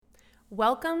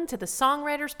Welcome to the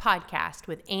Songwriters Podcast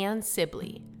with Ann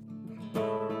Sibley.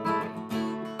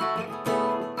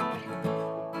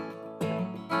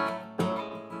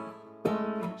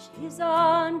 She's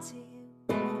on to you.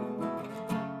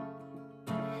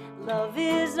 Love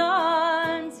is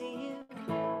on to you.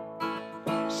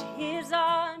 She is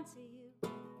on to you.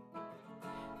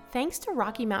 Thanks to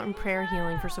Rocky Mountain Prayer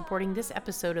Healing for supporting this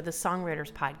episode of the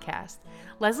Songwriters Podcast.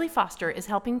 Leslie Foster is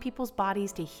helping people's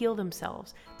bodies to heal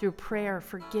themselves through prayer,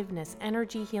 forgiveness,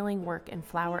 energy healing work, and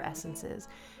flower essences.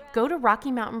 Go to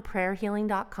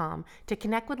RockyMountainPrayerHealing.com to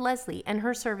connect with Leslie and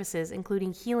her services,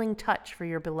 including Healing Touch for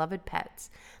your beloved pets.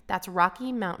 That's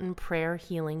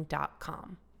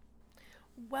RockyMountainPrayerHealing.com.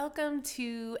 Welcome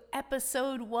to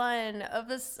episode 1 of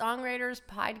the Songwriters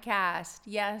Podcast.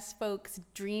 Yes, folks,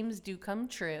 dreams do come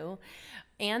true.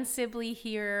 Ann Sibley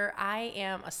here. I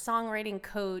am a songwriting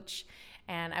coach,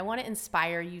 and I want to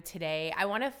inspire you today. I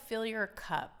want to fill your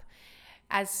cup.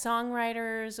 As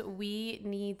songwriters, we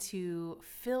need to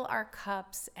fill our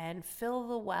cups and fill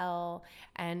the well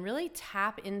and really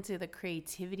tap into the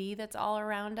creativity that's all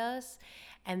around us.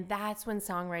 And that's when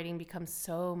songwriting becomes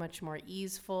so much more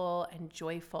easeful and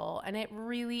joyful, and it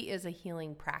really is a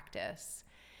healing practice.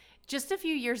 Just a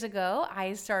few years ago,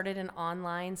 I started an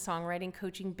online songwriting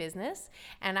coaching business,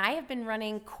 and I have been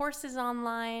running courses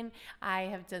online. I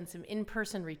have done some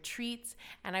in-person retreats,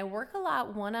 and I work a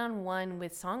lot one-on-one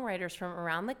with songwriters from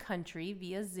around the country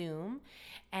via Zoom,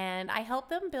 and I help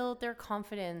them build their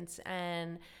confidence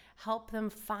and help them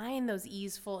find those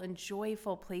easeful and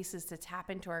joyful places to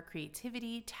tap into our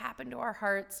creativity, tap into our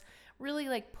hearts,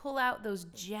 really pull out those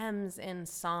gems in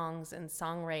songs and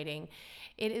songwriting.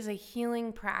 It is a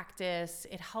healing practice.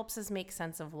 It helps us make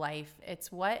sense of life.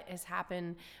 It's what has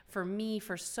happened for me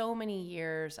for so many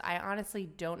years. I honestly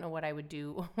don't know what I would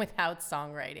do without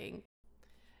songwriting.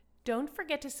 Don't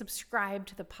forget to subscribe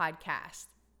to the podcast.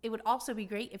 It would also be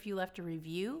great if you left a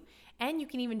review, and you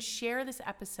can even share this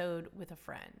episode with a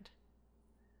friend.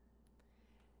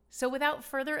 So without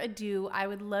further ado, I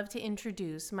would love to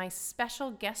introduce my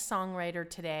special guest songwriter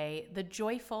today, the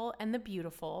joyful and the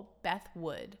beautiful Beth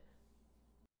Wood.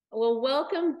 Well,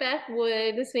 welcome, Beth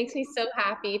Wood. This makes me so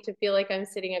happy to feel like I'm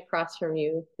sitting across from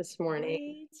you this morning.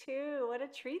 Me too. What a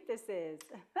treat this is.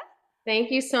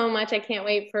 Thank you so much. I can't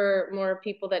wait for more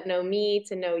people that know me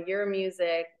to know your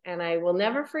music. And I will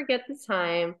never forget the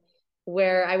time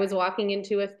where I was walking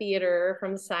into a theater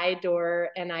from the side door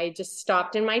and I just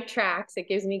stopped in my tracks. It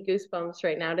gives me goosebumps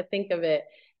right now to think of it.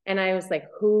 And I was like,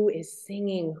 who is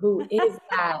singing? Who is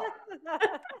that?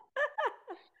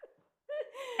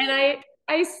 And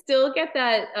I still get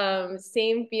that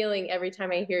same feeling every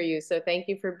time I hear you. So thank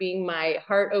you for being my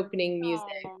heart-opening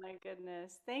music. Oh my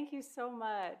goodness. Thank you so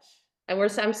much. And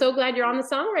I'm so glad you're on the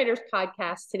Songwriters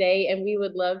Podcast today, and we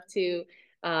would love to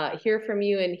hear from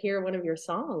you and hear one of your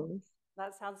songs.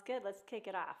 That sounds good. Let's kick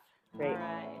it off. Great. All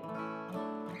right.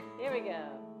 Here we go.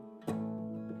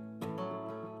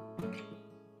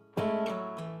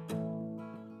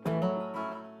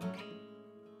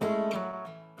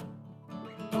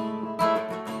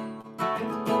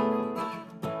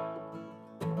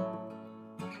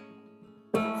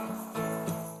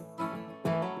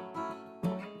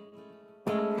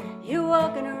 You're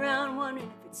walking around wondering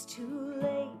if it's too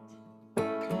late.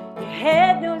 Your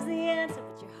head knows the answer,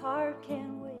 but your heart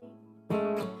can't wait.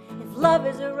 If love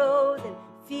is a road, then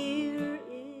fear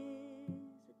is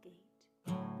a gate.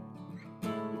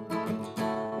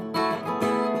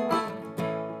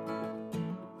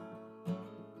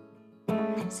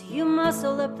 So you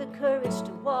muscle up the courage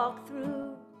to walk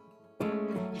through.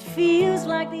 It feels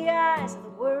like the eyes of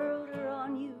the world are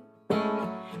on you.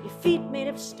 Your feet made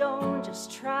of stone, just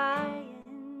trying to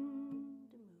move.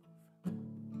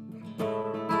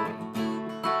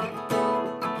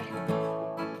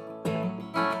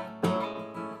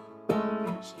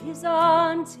 She's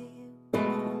on to you.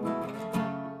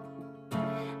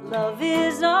 Love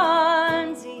is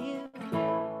on to you.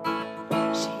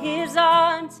 She is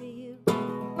on to you.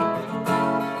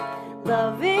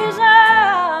 Love is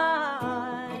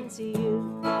on to you.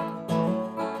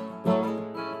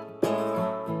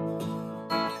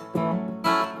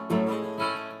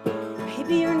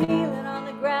 Maybe you're kneeling on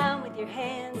the ground with your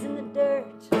hands in the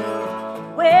dirt,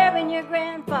 wearing your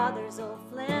grandfather's old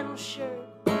flannel shirt,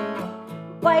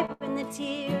 wiping the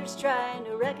tears, trying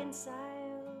to reconcile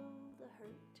the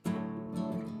hurt.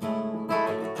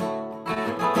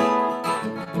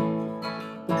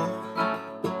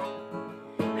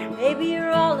 Or maybe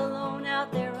you're all alone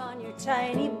out there on your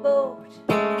tiny boat,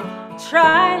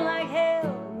 trying like hell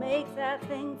to make that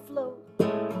thing float,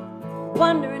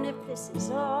 wondering if this is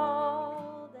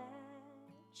all that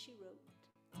she wrote.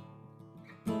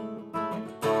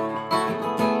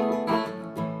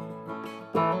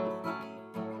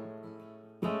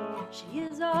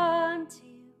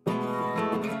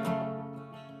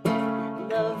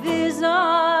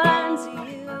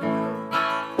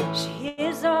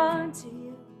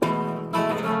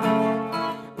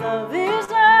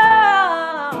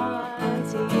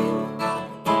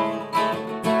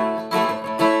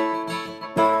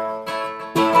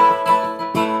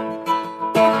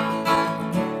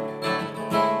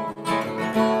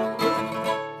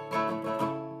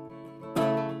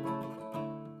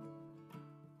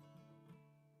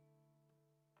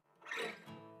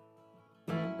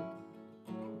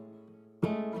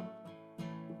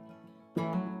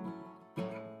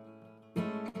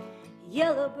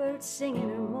 yellow bird singing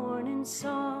her morning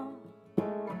song.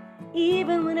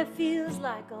 Even when it feels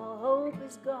like all hope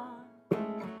is gone,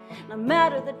 no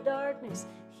matter the darkness,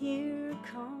 here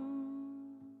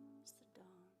comes the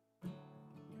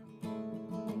dawn.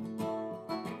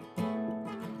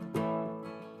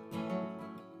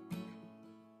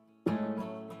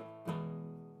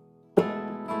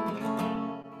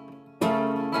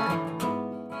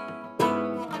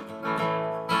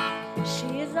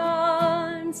 She is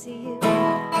on to you.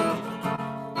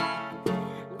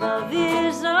 Love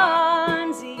is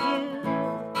on to you.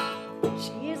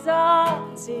 She is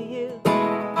on to you.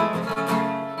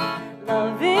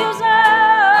 Love is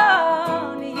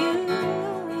on to you.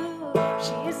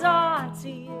 She is on to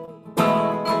you.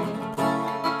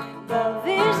 Love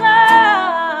is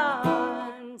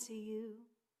on to you.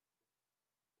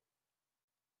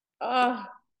 Oh,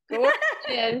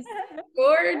 gorgeous.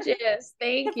 Gorgeous.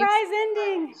 Thank you. Surprise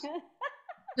ending.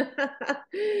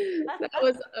 That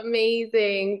was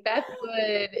amazing. Beth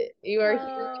Wood, you are here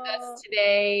with us Oh.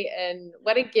 today, and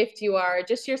what a gift you are.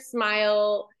 Just your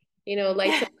smile,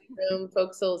 lights up the room.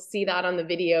 Folks will see that on the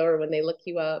video or when they look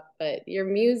you up, but your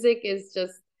music is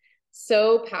just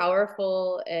so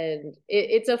powerful, and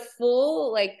it's a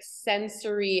full, like,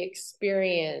 sensory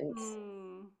experience.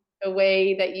 Mm. The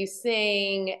way that you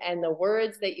sing and the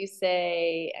words that you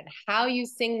say and how you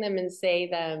sing them and say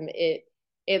them, it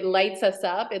lights us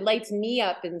up. It lights me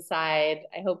up inside.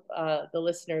 I hope the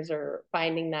listeners are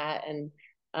finding that. And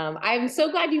I'm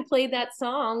so glad you played that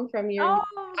song from your new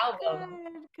Oh, album.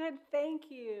 good.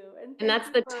 Thank you. And And thank that's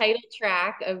you the for. title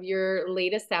track of your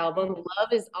latest album,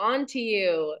 Love Is On To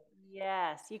You.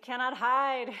 Yes, you cannot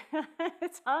hide.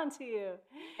 It's on to you.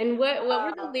 And what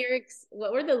were the Uh, lyrics?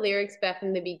 What were the lyrics, Beth,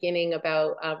 in the beginning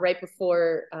about right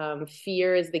before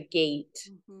fear is the gate?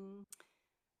 mhm.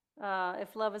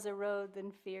 If love is a road,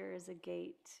 then fear is a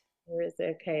gate. Fear is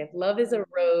okay. If love is a Mhm.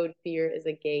 road, fear is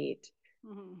a gate.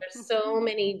 Mhm. There's so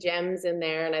many gems in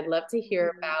there, and I'd love to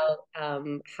hear Mhm. about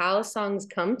how songs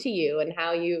come to you and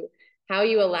how you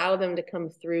allow them to come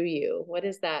through you. What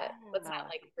is that? What's that Yeah.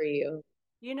 like for you?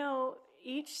 You know,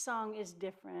 each song is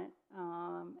different,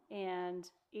 and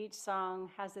each song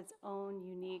has its own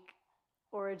unique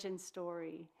origin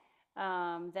story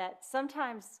that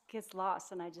sometimes gets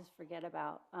lost and I just forget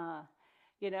about.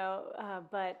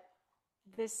 But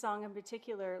this song in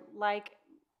particular, like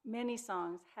many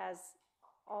songs, has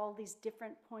all these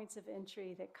different points of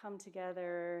entry that come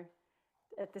together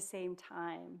at the same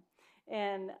time.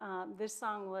 And this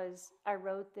song I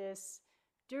wrote this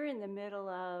during the middle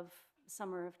of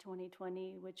summer of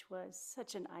 2020, which was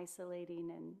such an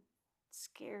isolating and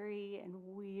scary and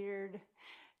weird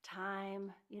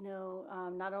time.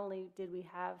 Not only did we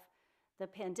have the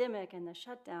pandemic and the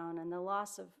shutdown and the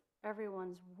loss of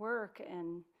everyone's work,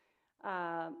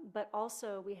 but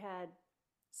also we had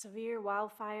severe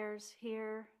wildfires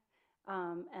here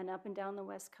and up and down the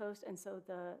West Coast, and so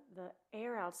the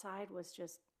air outside was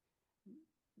just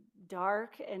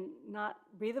dark and not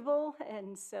breathable,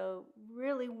 and so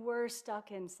really we're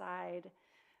stuck inside.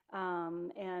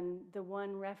 And the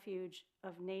one refuge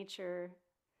of nature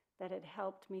that had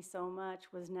helped me so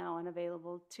much was now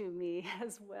unavailable to me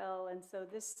as well. And so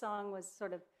this song was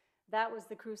that was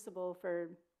the crucible for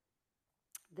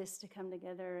this to come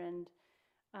together. And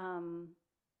um,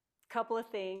 couple of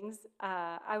things.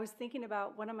 I was thinking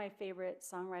about one of my favorite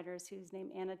songwriters who's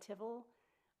named Anna Tivel.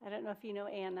 I don't know if you know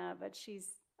Anna, but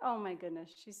oh my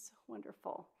goodness, she's so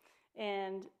wonderful.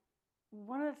 And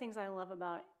one of the things I love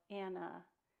about Anna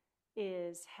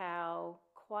is how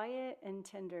quiet and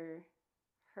tender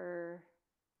her,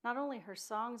 not only her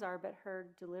songs are, but her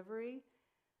delivery.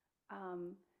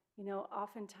 Um,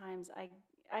 oftentimes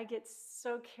I get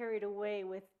so carried away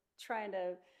with trying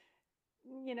to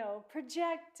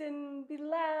project and be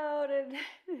loud and,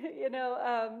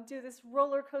 do this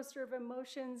roller coaster of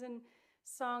emotions and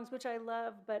songs, which I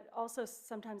love. But also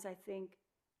sometimes I think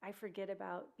I forget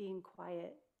about being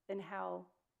quiet and how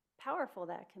powerful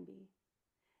that can be.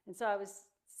 And so I was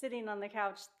sitting on the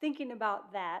couch thinking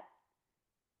about that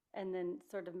and then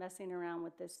sort of messing around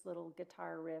with this little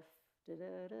guitar riff. And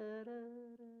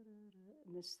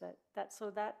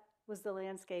that was the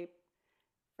landscape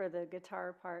for the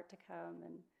guitar part to come.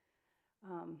 And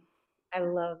um, I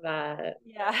love that.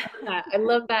 yeah. I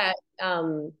love that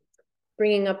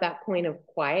bringing up that point of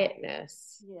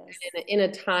quietness Yes. in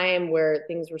a time where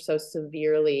things were so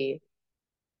severely,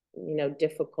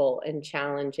 difficult and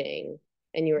challenging,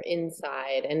 and you're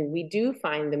inside. And we do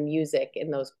find the music in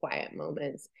those quiet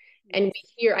moments. And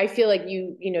Yes. I feel like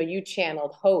you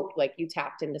channeled hope, like you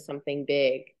tapped into something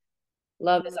big.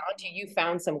 Love is Mm-hmm. onto you. You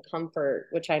found some comfort,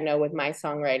 which I know with my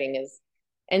songwriting is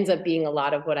ends up being a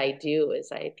lot of what I do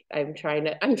is I'm trying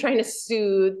to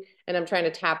soothe and I'm trying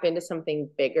to tap into something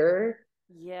bigger.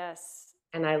 Yes.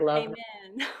 And I love that.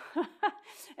 Amen.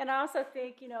 And I also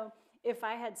think, if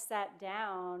I had sat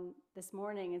down this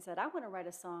morning and said, I want to write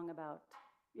a song about,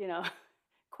 you know,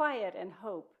 quiet and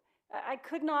hope, I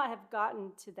could not have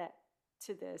gotten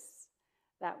to this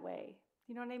that way.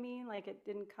 You know what I mean? Like it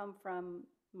didn't come from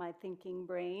my thinking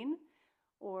brain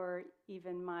or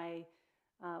even my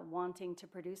wanting to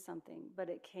produce something, but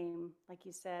it came, like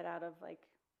you said, out of like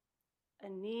a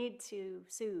need to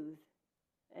soothe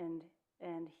and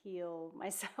and heal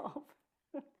myself.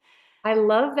 I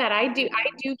love that. I do Yeah. I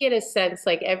do get a sense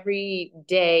like every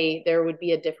day there would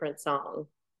be a different song.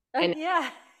 And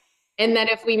Yeah. and that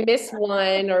if we miss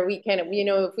one or we kind of,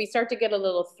 if we start to get a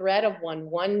little thread of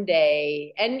one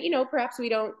day, and perhaps we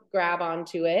don't grab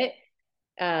onto it,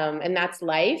 and that's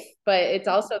life, but it's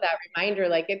also that reminder,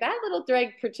 like if that little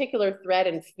thread, particular thread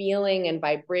and feeling and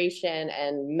vibration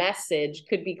and message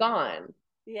could be gone,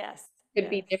 Yes. could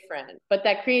be Yes. different, but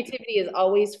that creativity is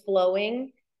always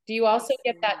flowing. Do you also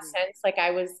get that Absolutely. sense? Like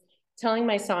I was telling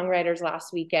my songwriters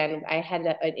last weekend, I had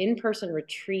an in-person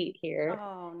retreat here.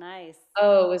 Oh, nice.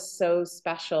 Oh, it was so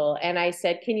special. And I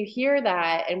said, can you hear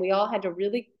that? And we all had to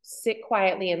really sit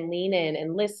quietly and lean in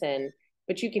and listen.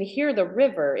 But you can hear the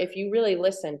river if you really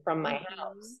listen from my Hmm.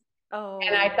 house.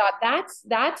 And I Oh, thought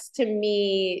that's to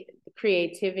me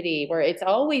creativity, where it's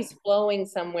always flowing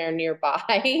somewhere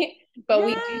nearby, but yes.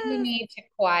 we do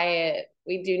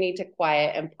need to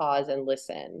quiet and pause and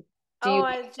listen. Do Oh, you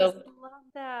I just also? love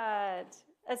that.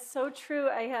 That's so true.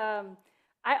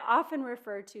 I often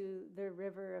refer to the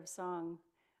river of song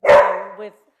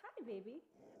with hi baby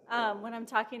when I'm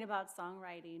talking about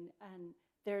songwriting. And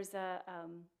there's a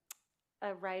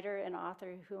writer and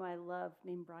author whom I love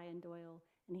named Brian Doyle,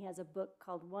 and he has a book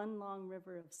called One Long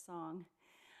River of Song.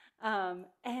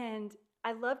 And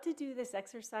I love to do this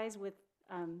exercise with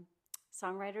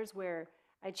songwriters where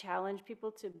I challenge people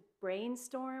to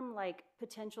brainstorm like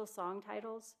potential song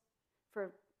titles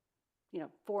for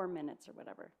 4 minutes or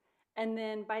whatever. And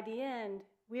then by the end,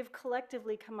 we have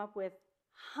collectively come up with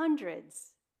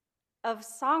hundreds of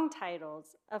song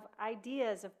titles, of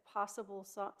ideas of possible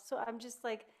songs. So I'm just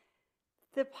like,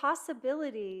 the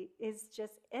possibility is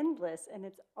just endless and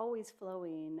it's always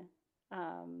flowing.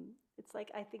 It's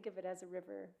like I think of it as a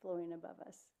river flowing above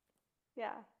us.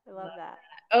 Yeah, I love that.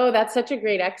 Oh, that's such a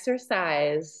great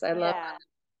exercise. I love. Yeah,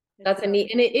 it's That's a so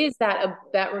neat, and true. it is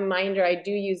that reminder. I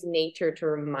do use nature to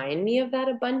remind me of that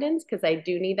abundance because I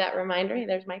do need that reminder. Hey,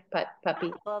 there's my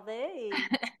puppy. Ah, well, they.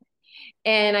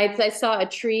 And I saw a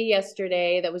tree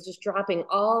yesterday that was just dropping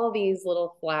all these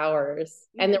little flowers,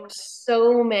 and there were Mm-hmm.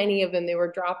 so many of them. They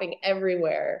were dropping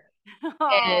everywhere.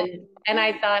 Oh, And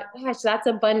I thought, gosh, that's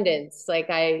abundance. Like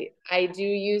I do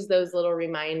use those little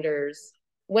reminders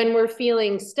when we're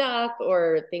feeling stuck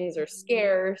or things are mm-hmm.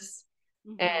 scarce,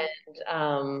 and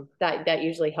Mm-hmm. that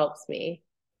usually helps me.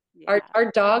 Our Yeah.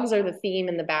 our dogs are the theme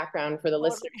in the background for the Totally.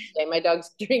 listeners today. My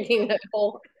dog's drinking a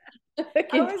whole I was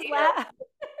container. la- I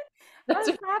That's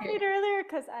was weird. laughing earlier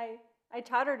because I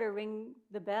taught her to ring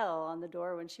the bell on the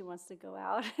door when she wants to go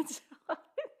out. And so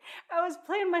I was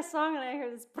playing my song and I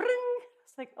heard this bring. I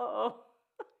was like, oh.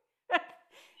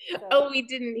 So Oh, we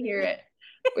didn't hear it.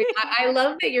 I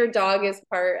love that your dog is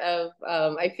part of,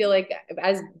 I feel like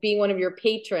as being one of your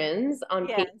patrons on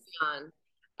yes.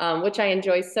 Patreon, which I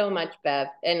enjoy so much,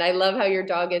 Beth. And I love how your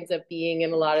dog ends up being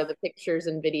in a lot of the pictures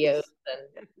and videos.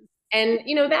 And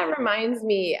that reminds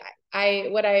me,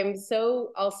 what I'm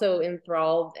so also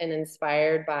enthralled and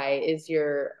inspired by is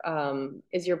your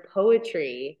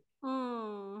poetry.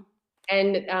 Mm.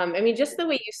 And I mean, just the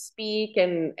way you speak,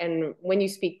 and when you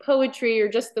speak poetry, or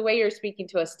just the way you're speaking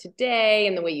to us today,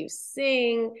 and the way you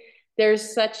sing,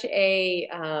 there's such a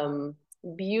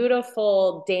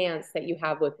beautiful dance that you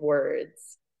have with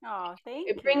words. Oh, It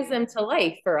thank brings you. them to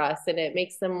life for us, and it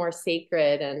makes them more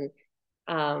sacred. And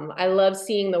I love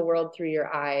seeing the world through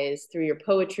your eyes, through your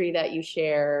poetry that you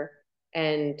share,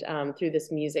 and through this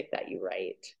music that you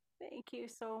write. Thank you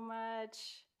so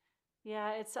much.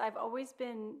 Yeah, I've always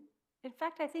been, in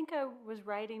fact, I think I was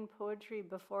writing poetry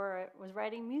before I was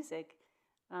writing music.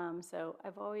 So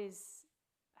I've always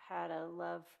had a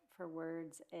love for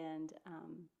words, and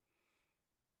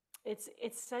it's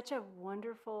such a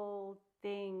wonderful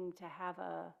thing to have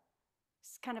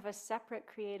kind of a separate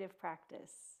creative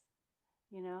practice.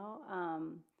 You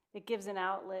know, it gives an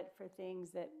outlet for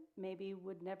things that maybe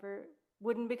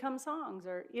wouldn't become songs,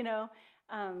 or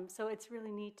so it's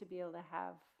really neat to be able to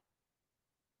have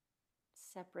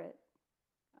separate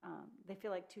They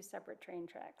feel like two separate train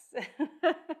tracks.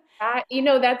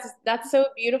 That's so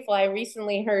beautiful. I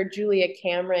recently heard Julia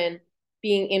Cameron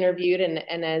being interviewed,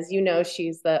 and as you know,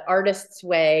 she's the Artist's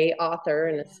Way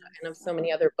author Yes. and of so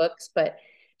many other books. But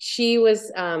she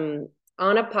was on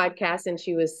a podcast, and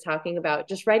she was talking about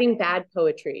just writing bad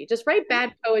poetry. Just write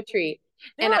bad poetry.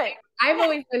 Do And it. I've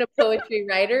always been a poetry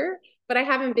writer, but I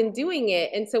haven't been doing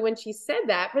it. And so when she said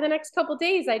that, for the next couple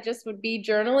days, I just would be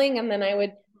journaling, and then I'm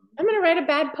going to write a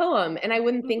bad poem, and I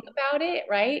wouldn't think about it,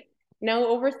 right?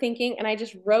 No overthinking, and I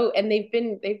just wrote, and they've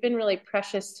been really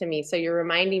precious to me. So you're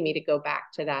reminding me to go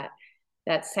back to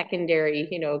that secondary,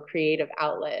 creative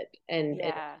outlet and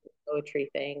Yeah. poetry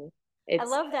thing. I It's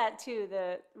love that too.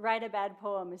 The write a bad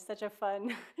poem is such a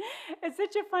fun, it's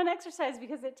such a fun exercise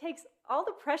because it takes all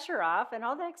the pressure off and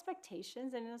all the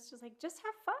expectations, and it's just like just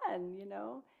have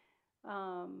fun,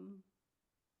 um,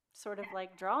 sort of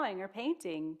like drawing or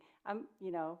painting. I'm,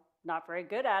 not very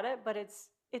good at it, but it's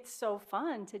so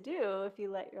fun to do if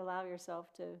you allow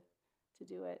yourself to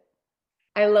do it.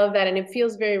 I love that, and it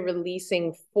feels very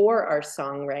releasing for our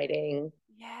songwriting.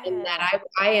 And Yeah. that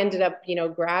I ended up,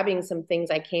 grabbing some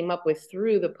things I came up with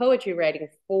through the poetry writing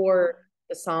for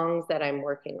the songs that I'm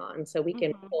working on, so we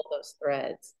can Hmm. pull those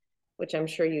threads, which I'm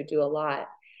sure you do a lot.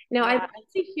 Now, I'd Yeah. like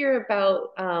to hear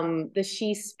about the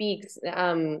She Speaks,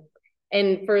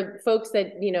 and for folks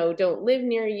that don't live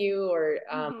near you or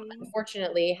Hmm.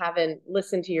 unfortunately haven't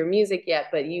listened to your music yet,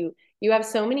 but you have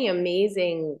so many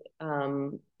amazing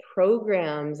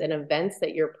programs and events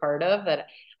that you're part of that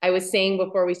I was saying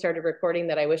before we started recording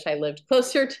that I wish I lived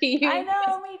closer to I you.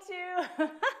 know, me too.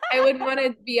 I would want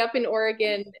to be up in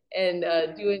Oregon and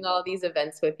doing all these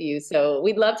events with you. So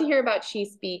we'd love to hear about She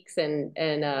Speaks and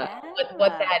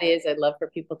what Yeah. that is. I'd love for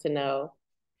people to know.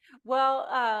 Well,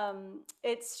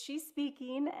 it's She's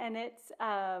Speaking, and it's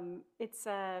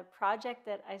a project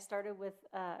that I started with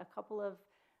a couple of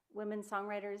women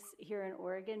songwriters here in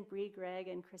Oregon, Bree Gregg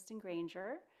and Kristen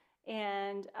Granger,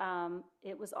 and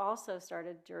it was also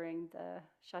started during the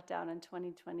shutdown in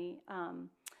 2020.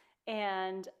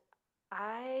 And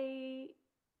I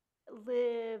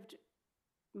lived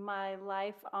my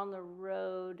life on the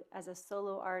road as a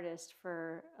solo artist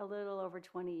for a little over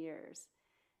 20 years.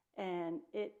 And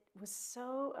it was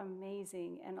so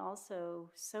amazing and also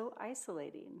so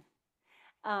isolating.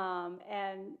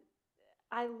 And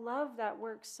I love that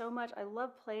work so much. I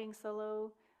love playing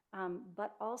solo,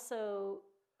 but also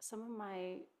some of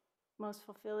my most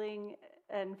fulfilling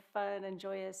and fun and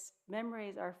joyous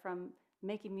memories are from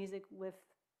making music with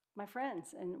my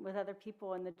friends and with other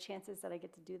people and the chances that I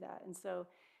get to do that. And so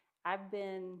I've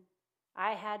been,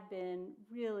 I had been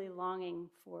really longing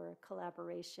for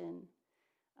collaboration,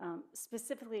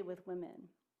 specifically with women.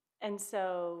 And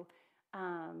so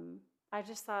um, I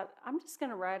just thought, I'm just going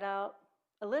to write out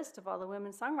a list of all the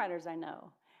women songwriters I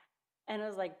know. And it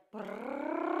was like,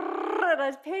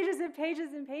 pages and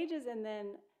pages and pages. And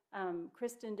then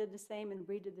Kristen did the same and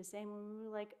Bree did the same. And we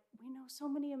were like, we know so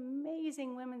many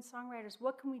amazing women songwriters.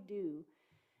 What can we do?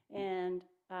 And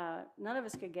none of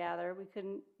us could gather. We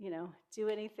couldn't, do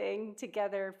anything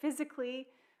together physically.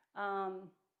 Um,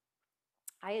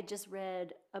 I had just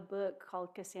read a book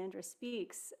called Cassandra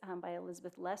Speaks by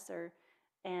Elizabeth Lesser,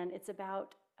 and it's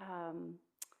about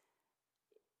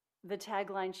the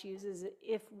tagline she uses: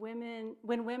 when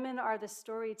women are the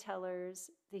storytellers,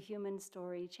 the human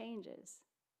story changes.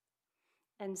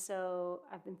 And so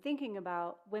I've been thinking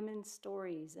about women's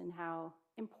stories and how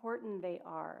important they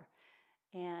are,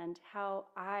 and how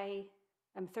I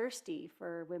am thirsty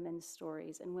for women's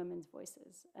stories and women's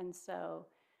voices. And so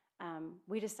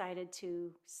we decided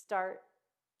to start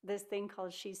this thing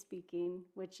called She's Speaking,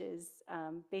 which is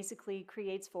basically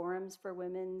creates forums for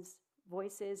women's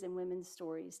voices and women's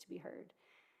stories to be heard.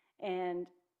 And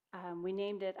we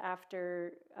named it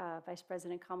after Vice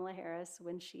President Kamala Harris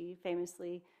when she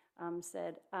famously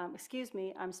said, "Excuse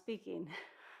me, I'm speaking,"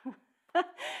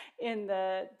 in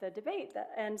the debate.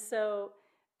 And so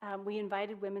we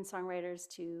invited women songwriters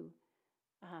to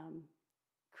um,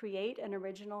 create an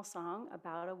original song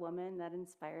about a woman that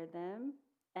inspired them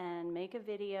and make a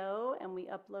video, and we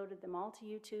uploaded them all to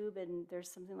YouTube, and there's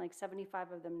something like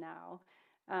 75 of them now.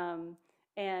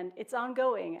 And it's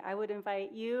ongoing. I would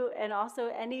invite you and also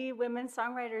any women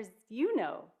songwriters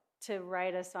to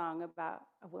write a song about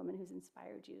a woman who's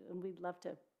inspired you, and we'd love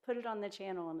to put it on the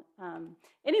channel.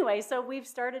 Anyway, so we've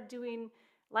started doing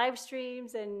live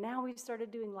streams, and now we've started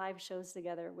doing live shows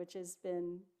together, which has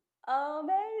been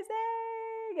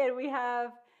amazing. And we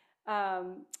have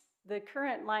the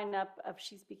current lineup of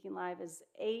She's Speaking Live is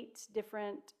 8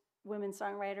 different women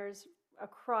songwriters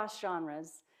across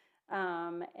genres.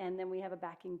 And then we have a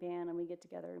backing band, and we get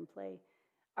together and play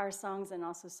our songs and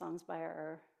also songs by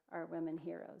our women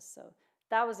heroes. So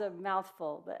that was a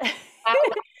mouthful, but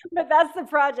but that's the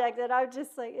project, and I'm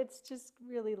just like, it's just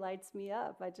really lights me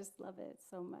up. I just love it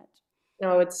so much.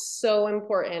 No, it's so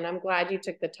important. I'm glad you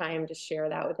took the time to share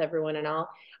that with everyone, and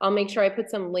I'll make sure I put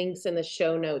some links in the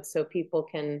show notes so people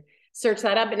can search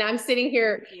that up. And I'm sitting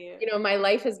here, Thank you. my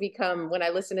life has become, when I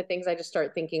listen to things, I just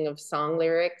start thinking of song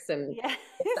lyrics, and Yeah.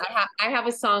 I have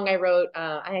a song I wrote.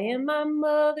 I am my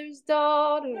mother's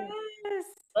daughter. Yes.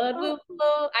 Blood Oh, will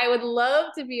flow. I would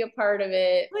love to be a part of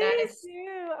it. That please is,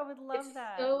 do. I would it's love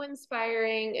that. so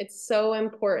inspiring. It's so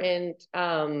important.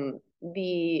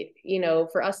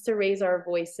 For us to raise our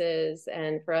voices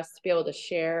and for us to be able to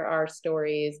share our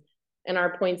stories and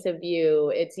our points of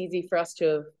view. It's easy for us to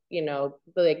have, be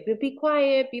like, be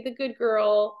quiet, be the good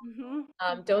girl,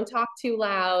 Mm-hmm. don't talk too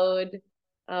loud,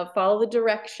 follow the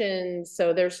directions.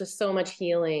 So there's just so much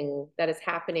healing that is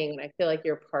happening, and I feel like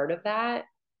you're part of that.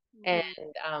 And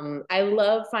Mm-hmm. I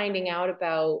love finding out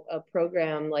about a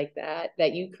program like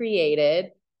that you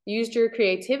created, used your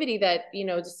creativity that,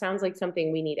 just sounds like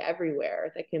something we need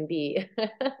everywhere that can be,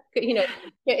 Yeah.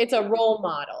 it's a role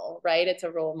model, right? It's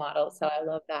a role model. So I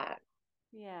love that.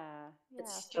 Yeah. Yeah.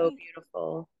 It's so Thank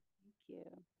beautiful. you.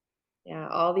 Yeah,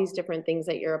 all these different things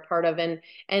that you're a part of. And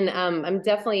I'm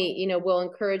definitely, we'll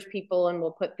encourage people, and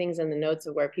we'll put things in the notes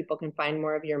of where people can find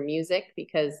more of your music,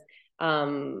 because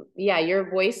yeah, your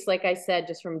voice, like I said,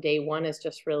 just from day one has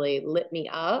just really lit me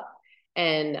up.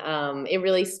 And it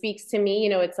really speaks to me.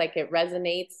 It's like it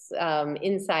resonates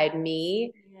inside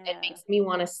me. It Yeah. makes me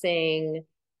want to sing.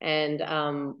 And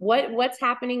what's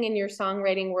happening in your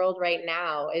songwriting world right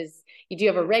now? Do you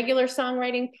have a regular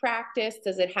songwriting practice?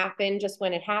 Does it happen just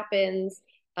when it happens?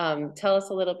 Tell us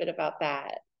a little bit about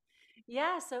that.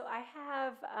 Yeah, so I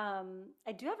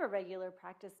do have a regular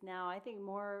practice now. I think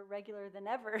more regular than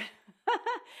ever.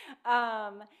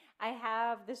 I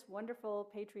have this wonderful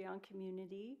Patreon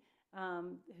community,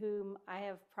 whom I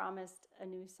have promised a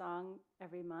new song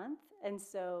every month. And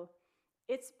so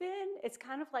it's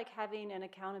kind of like having an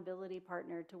accountability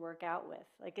partner to work out with.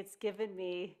 Like, it's given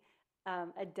me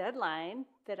a deadline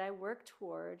that I work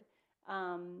toward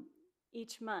um,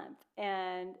 each month.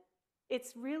 And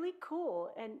it's really cool,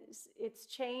 and it's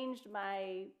changed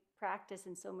my practice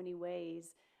in so many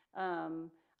ways. I'm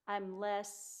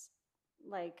less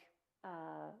like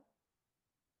I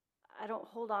don't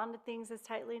hold on to things as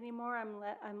tightly anymore.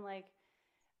 I'm like,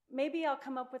 maybe I'll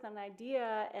come up with an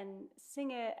idea and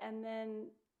sing it and then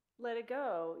let it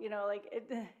go.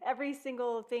 Every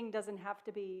single thing doesn't have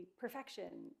to be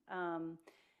perfection.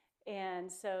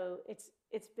 And so it's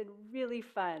been really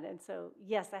fun. And so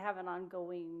yes, I have an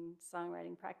ongoing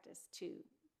songwriting practice to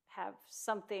have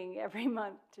something every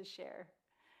month to share.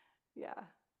 Yeah.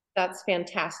 That's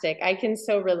fantastic. I can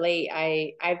so relate.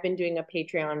 I've been doing a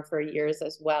Patreon for years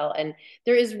as well, and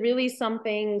there is really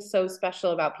something so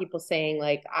special about people saying,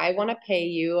 like, I want to pay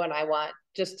you and I want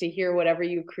just to hear whatever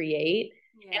you create.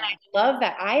 And Yeah. I love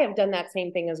that. I have done that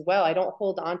same thing as well. I don't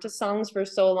hold on to songs for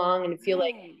so long and feel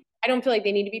like Right. I don't feel like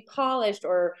they need to be polished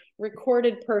or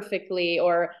recorded perfectly,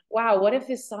 or wow, what if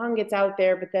this song gets out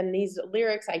there but then these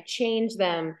lyrics, I change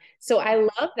them. So I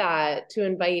love that, to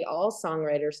invite all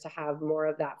songwriters to have more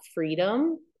of that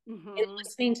freedom and Mm-hmm.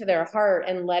 listening to their heart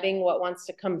and letting what wants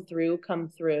to come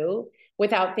through,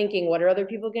 without thinking, what are other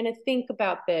people going to think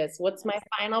about this? What's my Yes.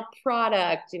 final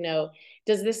product?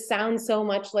 Does this sound so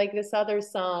much like this other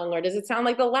song, or does it sound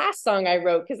like the last song I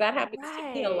wrote? Because that happens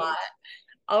to me a lot. Right.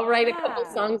 I'll write a couple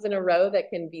Yeah. songs in a row that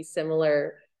can be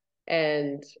similar.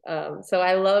 And so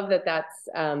I love that that's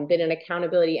been an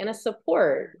accountability and Mhm. a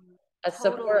support as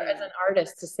an Totally.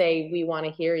 artist to say, we want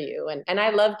to hear you. And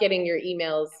I love getting your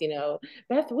emails,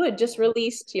 Beth Wood just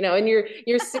released, and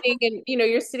you're sitting in,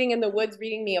 you're sitting in the woods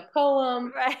reading me a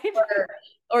poem, Right.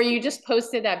 or you just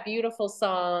posted that beautiful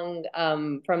song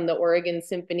from the Oregon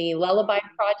Symphony Lullaby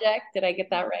Project. Did I get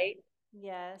that right?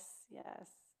 Yes,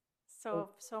 yes.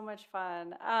 So much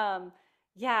fun.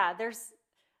 Yeah, there's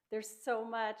so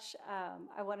much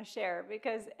I want to share,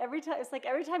 because every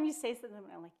time you say something,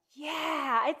 I'm like,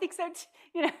 yeah, I think so too.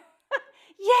 Yeah.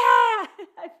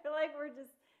 I feel like we're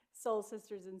just soul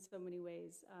sisters in so many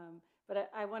ways.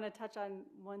 But I want to touch on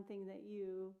one thing that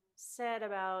you said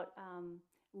about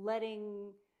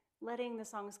letting letting the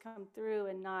songs come through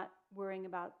and not worrying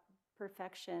about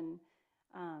perfection.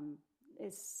 Um,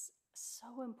 is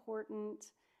so important.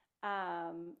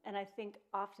 And I think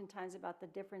oftentimes about the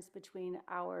difference between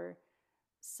our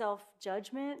self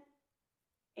judgment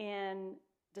and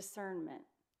discernment,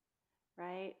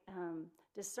 right?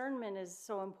 Discernment is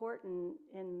so important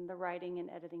in the writing and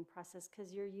editing process,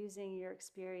 because you're using your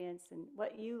experience and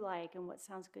what you like and what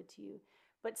sounds good to you.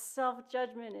 But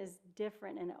self-judgment is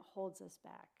different and it holds us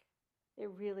back. It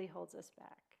really holds us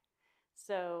back.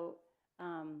 So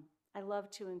I love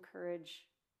to encourage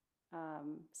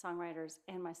songwriters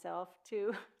and myself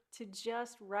to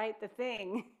just write the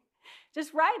thing,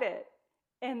 just write it,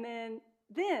 and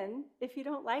then if you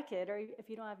don't like it or if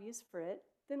you don't have use for it,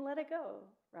 then let it go,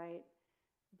 right?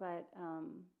 But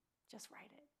just write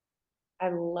it. I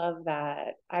love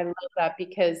that. I love that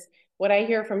because what I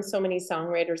hear from so many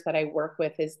songwriters that I work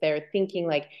with is they're thinking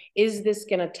like, is this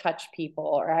going to touch people?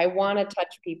 Or I want to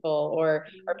touch people, or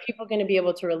are people going to be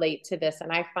able to relate to this?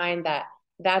 And I find that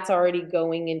that's already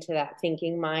going into that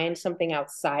thinking mind, something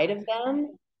outside of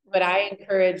them. But I Right.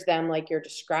 encourage them, like you're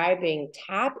describing,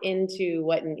 tap into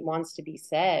what wants to be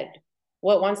said,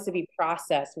 what wants to be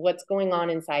processed, what's going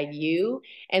on inside you.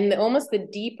 And almost the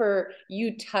deeper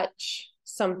you touch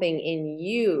something in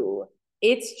you,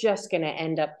 it's just going to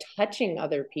end up touching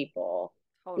other people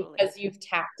Totally. because you've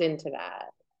tapped into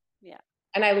that. Yeah.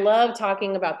 And I love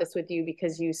talking about this with you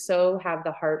because you so have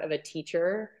the heart of a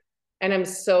teacher. And I'm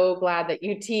so glad that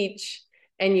you teach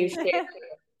and you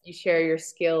share your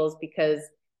skills because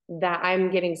that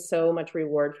I'm getting so much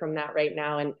reward from that right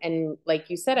now. And like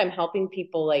you said, I'm helping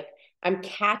people, like I'm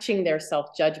catching their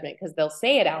self-judgment because they'll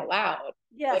say it out loud. Like,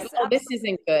 Yes, oh, this absolutely.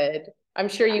 isn't good. I'm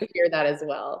sure Yeah. you hear that as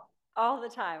well. All the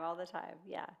time, all the time.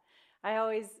 Yeah.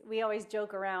 We always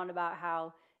joke around about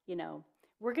how, you know,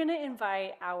 we're going to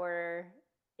invite our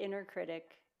inner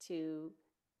critic to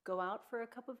go out for a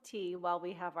cup of tea while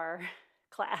we have our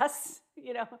class,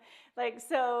 you know, like,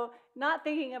 so not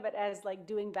thinking of it as like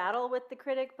doing battle with the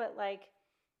critic, but like,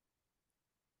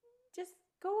 just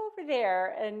go over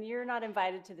there and you're not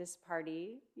invited to this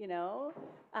party, you know?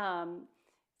 Um,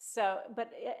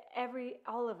 but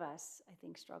all of us, I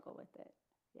think, struggle with it.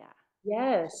 Yeah.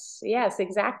 Yes, yes,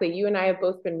 exactly. You and I have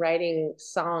both been writing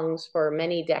songs for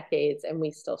many decades, and we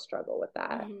still struggle with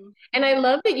that. Hmm. And I Hmm.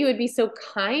 love that you would be so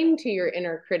kind to your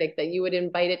inner critic that you would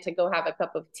invite it to go have a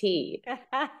cup of tea.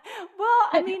 Well,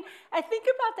 I mean, I think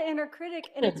about the inner critic,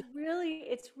 and it's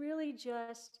really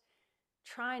just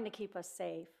trying to keep us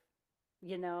safe.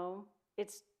 You know,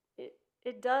 it's it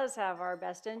it does have our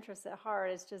best interests at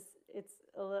heart. It's just it's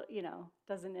a little, you know,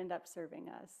 doesn't end up serving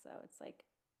us. So it's like,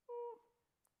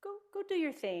 go do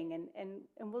your thing, and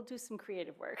we'll do some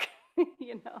creative work.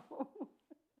 You know.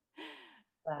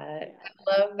 But Yeah.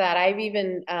 I love that. I've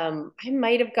even I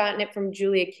might have gotten it from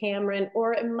Julia Cameron,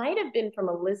 or it might have been from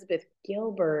Elizabeth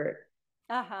Gilbert.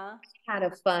 Uh huh. Had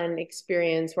a fun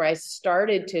experience where I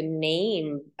started to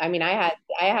name. I mean, I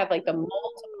had like the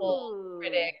multiple Ooh.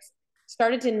 critics,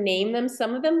 started to name them.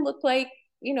 Some of them look like,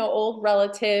 old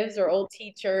relatives or old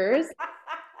teachers.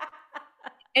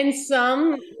 And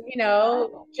some,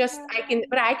 just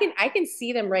I can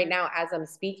see them right now as I'm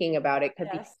speaking about it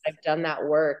because Yes. I've done that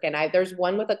work. And there's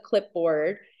one with a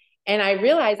clipboard, and I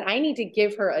realize I need to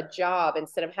give her a job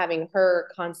instead of having her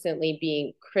constantly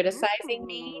being criticizing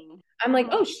me. Ooh. I'm like,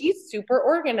 Mm-hmm. oh, she's super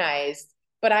organized,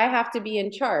 but I have to be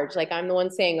in charge. Like I'm the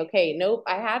one saying, okay, nope,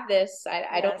 I have this. Yes.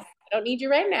 I don't need you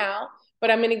right now, but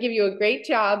I'm going to give you a great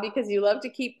job because you love to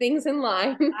keep things in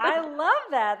line. I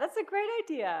love that. That's a great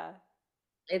idea.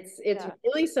 It's Yeah.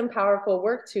 really some powerful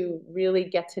work to really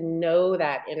get to know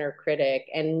that inner critic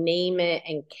and name it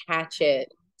and catch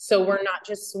it. So Mhm. we're not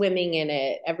just swimming in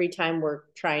it every time we're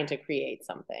trying to create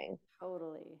something.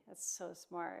 Totally. That's so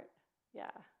smart.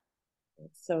 Yeah.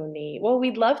 It's so neat. Well,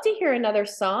 we'd love to hear another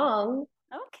song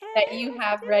Okay, that you let's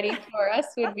have do ready it. for us.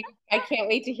 I can't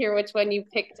wait to hear which one you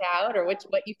picked out or what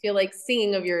you feel like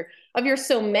singing of your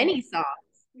so many songs.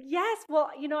 Yes. Well,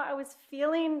 you know, I was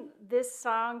feeling this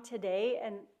song today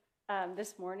and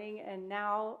this morning, and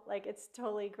now like it's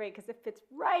totally great because it fits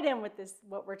right in with this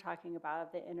what we're talking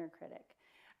about, the inner critic.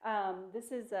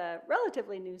 This is a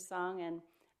relatively new song, and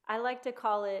I like to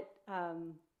call it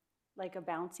like a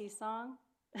bouncy song.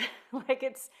 Like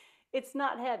it's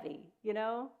not heavy, you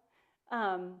know.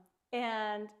 Um,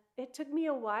 and it took me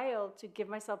a while to give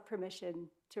myself permission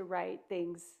to write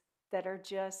things that are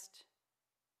just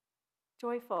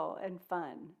joyful and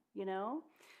fun, you know?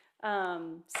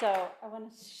 So I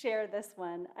want to share this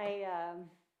one. It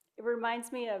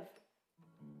reminds me of,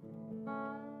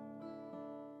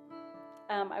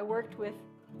 I worked with,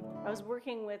 I was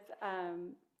working with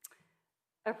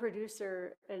a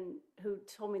producer and who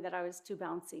told me that I was too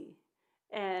bouncy.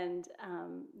 And,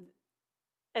 um,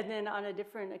 and then on a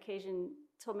different occasion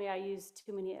told me I used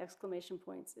too many exclamation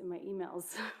points in my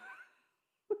emails.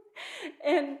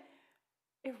 And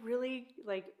it really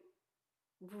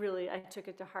really I took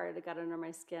it to heart. It got under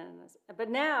my skin. But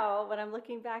now when I'm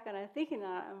looking back and I'm thinking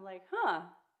that, I'm like, huh,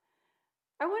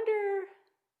 I wonder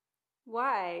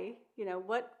why?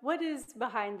 What is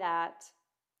behind that?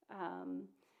 Um,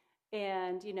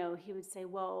 and he would say,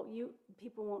 well, you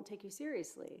people won't take you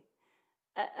seriously.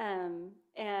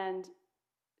 And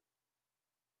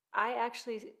I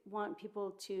actually want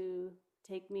people to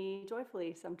take me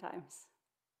joyfully sometimes.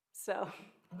 So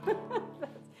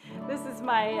this is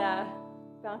my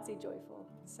bouncy, joyful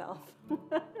self.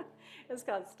 It's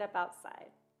called Step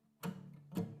Outside.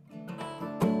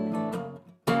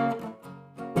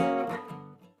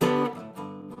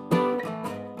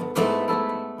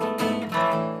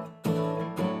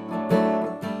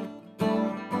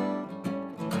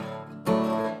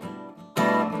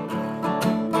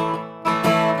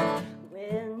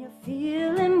 When you're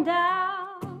feeling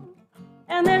down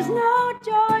and there's no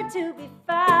joy to be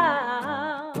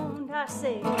found, I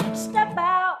say, step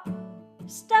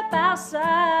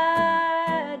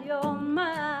outside your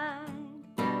mind.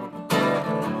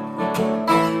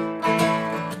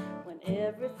 When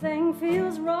everything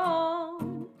feels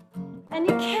wrong and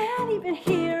you can't even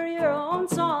hear your own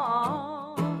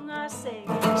song, I say,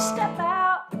 step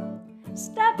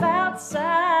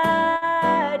outside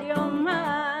your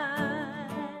mind.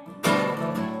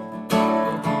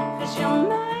 'Cause your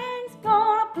mind's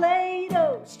gonna play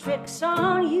those tricks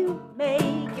on you, make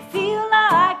you feel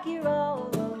like you're all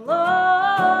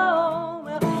alone.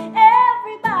 Well,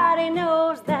 everybody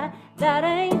knows that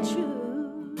ain't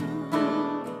true.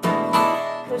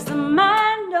 'Cause the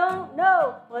mind don't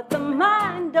know what the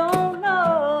mind don't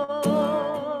know.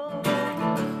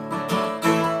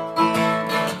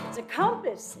 It's a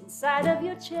compass inside of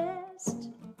your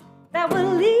chest that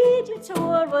will lead you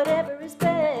toward whatever is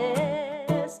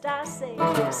best. I say,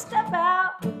 step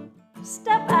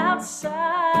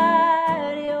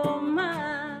outside your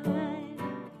mind.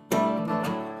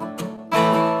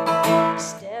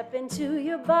 Step into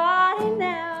your body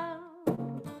now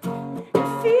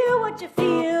and feel what you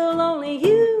feel, only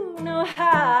you know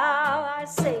how. I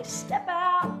say, step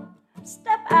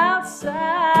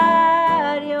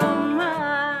outside your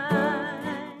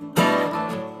mind.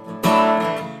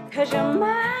 'Cause your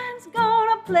mind's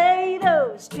gonna play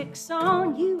those tricks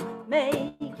on you,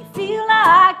 make you feel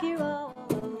like you're all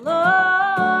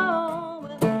alone.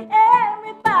 Well,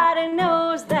 everybody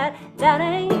knows that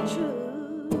ain't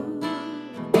true.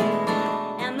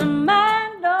 And the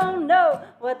mind don't know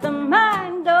what the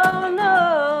mind don't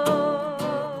know.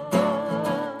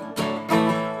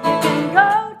 You can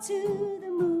go to the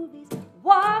movies,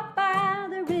 walk by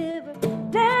the river,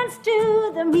 dance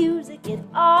to the music, it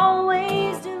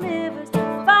always delivers.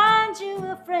 Find you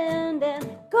a friend and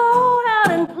go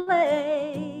out and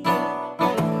play.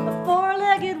 A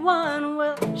four-legged one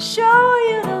will show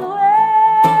you the way.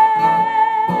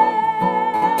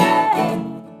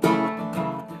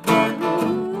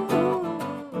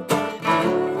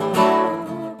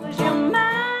 'Cause your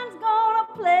mind's gonna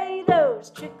play those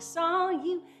tricks on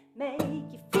you, make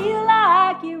you feel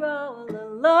like you're all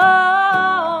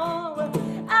alone. Well,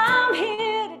 I'm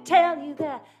here to tell you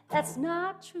that that's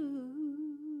not true.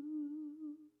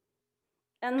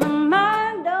 And the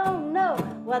mind don't know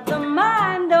what the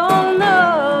mind don't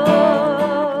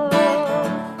know.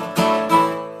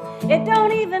 It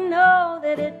don't even know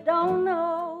that it don't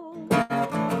know.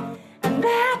 And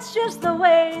that's just the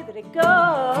way that it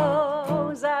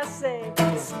goes. I say,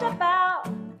 step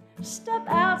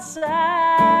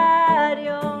outside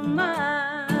your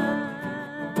mind.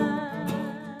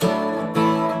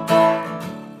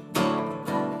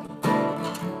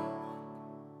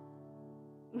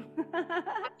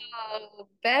 Oh,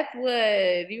 Beth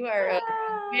Wood, you are a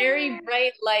very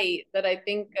bright light that I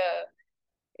think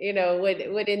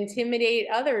would intimidate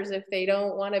others if they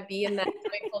don't want to be in that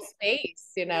joyful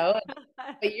space,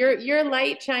 But your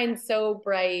light shines so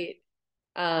bright.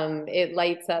 It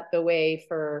lights up the way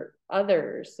for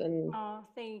others, and Oh,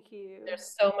 thank you.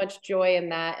 there's so much joy in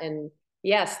that. And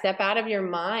yeah, step out of your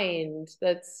mind.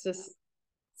 That's just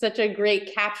such a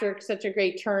great capture, such a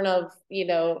great turn of,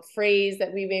 phrase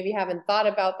that we maybe haven't thought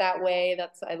about that way.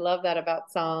 I love that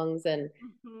about songs. And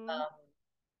Mm-hmm.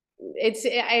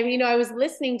 I was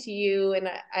listening to you and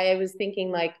I was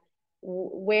thinking like,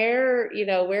 where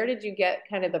did you get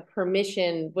kind of the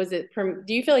permission? Do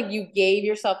you feel like you gave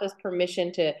yourself this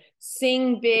permission to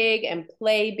sing big and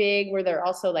play big? Were there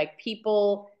also like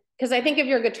people? Because I think of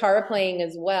your guitar playing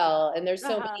as well, and there's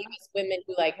so many of us women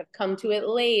who like have come to it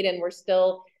late, and we're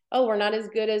still, oh, we're not as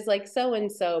good as like so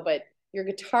and so, but your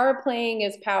guitar playing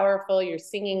is powerful, your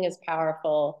singing is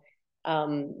powerful.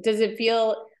 Does it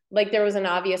feel like there was an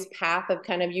obvious path of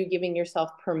kind of you giving yourself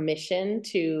permission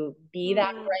to be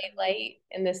that bright light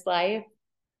in this life?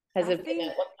 What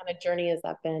kind of journey has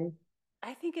that been?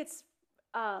 I think it's,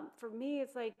 for me,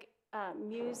 it's like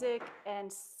music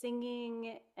and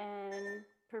singing and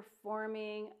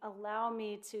performing allow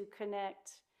me to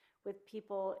connect with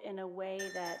people in a way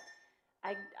that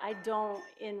I don't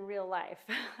in real life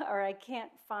or I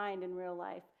can't find in real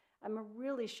life. I'm a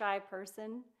really shy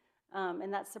person,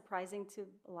 and that's surprising to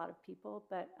a lot of people,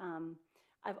 but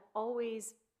I've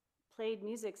always played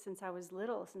music since I was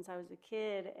little, since I was a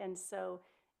kid, and so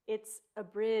it's a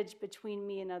bridge between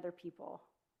me and other people.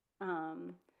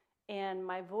 Um, and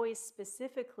my voice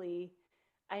specifically,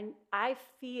 I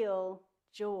feel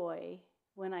joy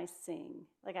when I sing.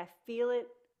 Like I feel it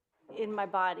in my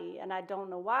body, and I don't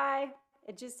know why.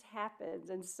 It just happens,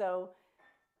 and so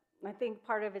I think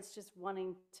part of it's just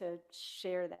wanting to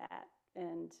share that,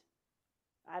 and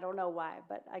I don't know why,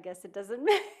 but I guess it doesn't.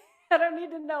 I don't need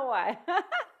to know why.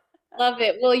 Love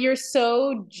it. Well, you're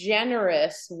so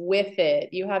generous with it.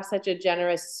 You have such a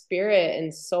generous spirit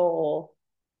and soul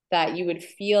that you would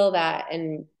feel that,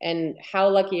 and how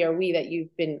lucky are we that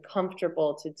you've been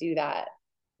comfortable to do that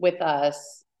with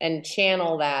us and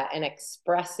channel that and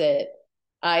express it.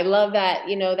 I love that,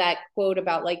 that quote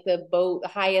about like the boat, the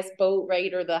highest boat,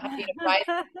 right? Or the, rise.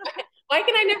 Why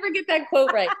can I never get that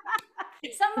quote right?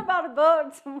 Something about a boat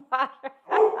and some water.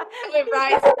 How it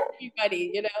rises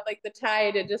everybody, like the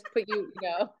tide and just put you,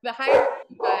 the higher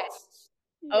you rise.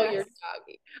 Oh, Yes. your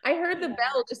doggy. I heard the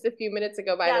bell just a few minutes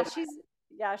ago, by the way.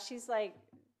 She's like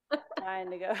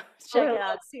dying to go Oh, check hello, it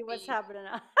out, see what's Steve. happening.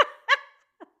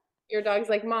 Your dog's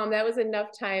like, Mom, that was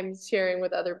enough time sharing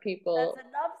with other people. That's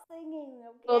enough singing,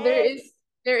 Well, okay?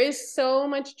 there is so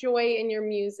much joy in your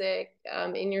music,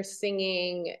 in your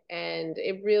singing, and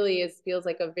it really feels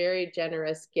like a very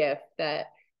generous gift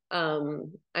that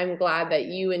I'm glad that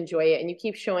you enjoy it and you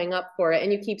keep showing up for it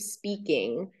and you keep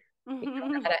speaking.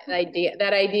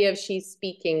 That idea of she's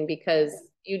speaking, because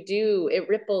it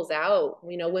ripples out.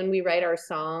 When we write our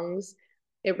songs,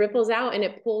 it ripples out and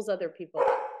it pulls other people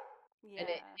up, and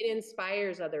Yeah. it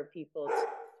inspires other people to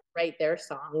write their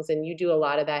songs. And you do a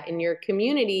lot of that in your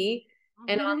community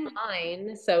and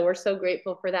online. So we're so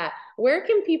grateful for that. Where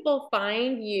can people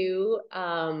find you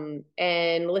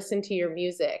and listen to your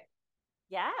music?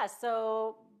 Yeah,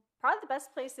 so probably the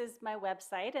best place is my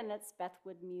website, and it's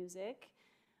Bethwood Music.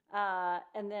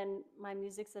 And then my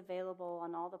music's available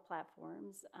on all the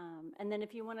platforms. And then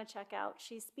if you want to check out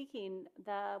She's Speaking,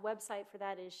 the website for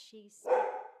that is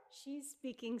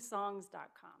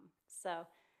she'sspeakingsongs.com. So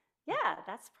yeah,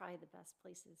 that's probably the best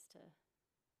places to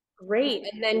Great.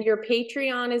 And then your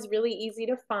Patreon is really easy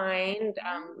to find.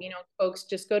 Mhm. Folks,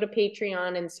 just go to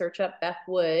Patreon and search up Beth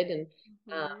Wood. And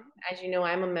um, Mhm. as you know,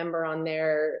 I'm a member on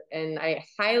there, and I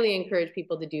highly encourage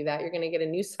people to do that. You're going to get a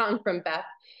new song from Beth.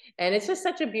 And it's just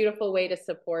such a beautiful way to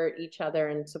support each other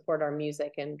and support our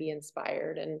music and be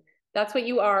inspired. And that's what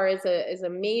you are, is a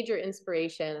major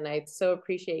inspiration. And I so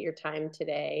appreciate your time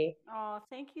today. Oh,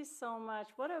 thank you so much.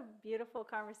 What a beautiful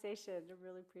conversation. I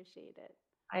really appreciate it.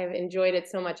 I've enjoyed it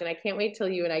so much, and I can't wait till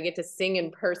you and I get to sing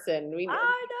in person. I We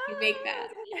make that.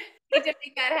 know. Need to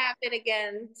make that happen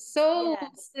again. Soul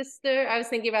Yes. sister. I was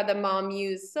thinking about the Mom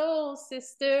Muse. Soul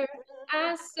sister,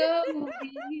 I so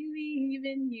believe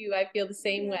in you. I feel the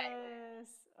same way. Yes.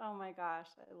 Oh my gosh,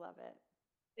 I love it.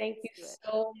 Thank Let's you do it.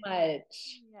 so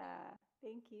much. Yeah.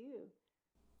 Thank you.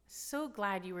 So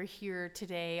glad you were here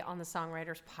today on the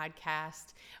Songwriters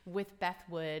Podcast with Beth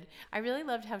Wood. I really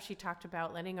loved how she talked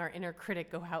about letting our inner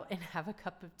critic go out and have a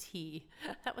cup of tea.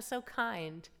 That was so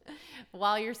kind.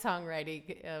 While you're songwriting,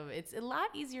 it's a lot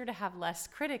easier to have less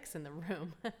critics in the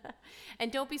room.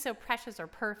 And don't be so precious or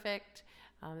perfect.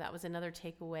 That was another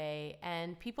takeaway.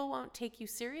 And people won't take you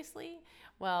seriously.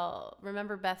 Well,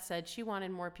 remember Beth said she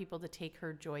wanted more people to take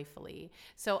her joyfully.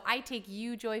 So I take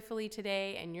you joyfully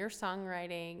today, and your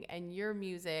songwriting and your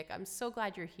music. I'm so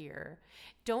glad you're here.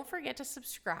 Don't forget to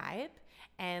subscribe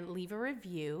and leave a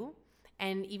review,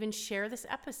 and even share this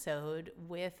episode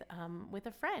with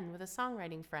a friend, with a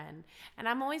songwriting friend. And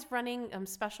I'm always running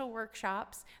special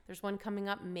workshops. There's one coming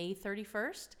up May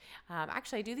 31st.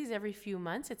 Actually, I do these every few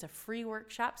months. It's a free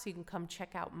workshop, so you can come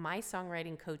check out my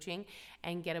songwriting coaching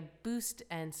and get a boost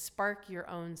and spark your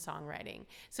own songwriting.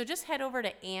 So just head over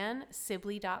to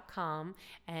annesibley.com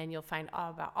and you'll find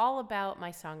all about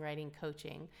my songwriting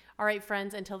coaching. All right,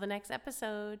 friends, until the next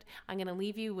episode, I'm going to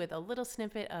leave you with a little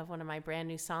snippet of one of my brand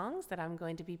new songs that I'm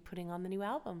going to be putting on the new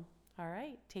album. All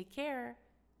right, take care.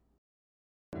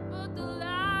 But the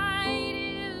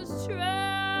light is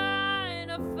trying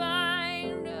to find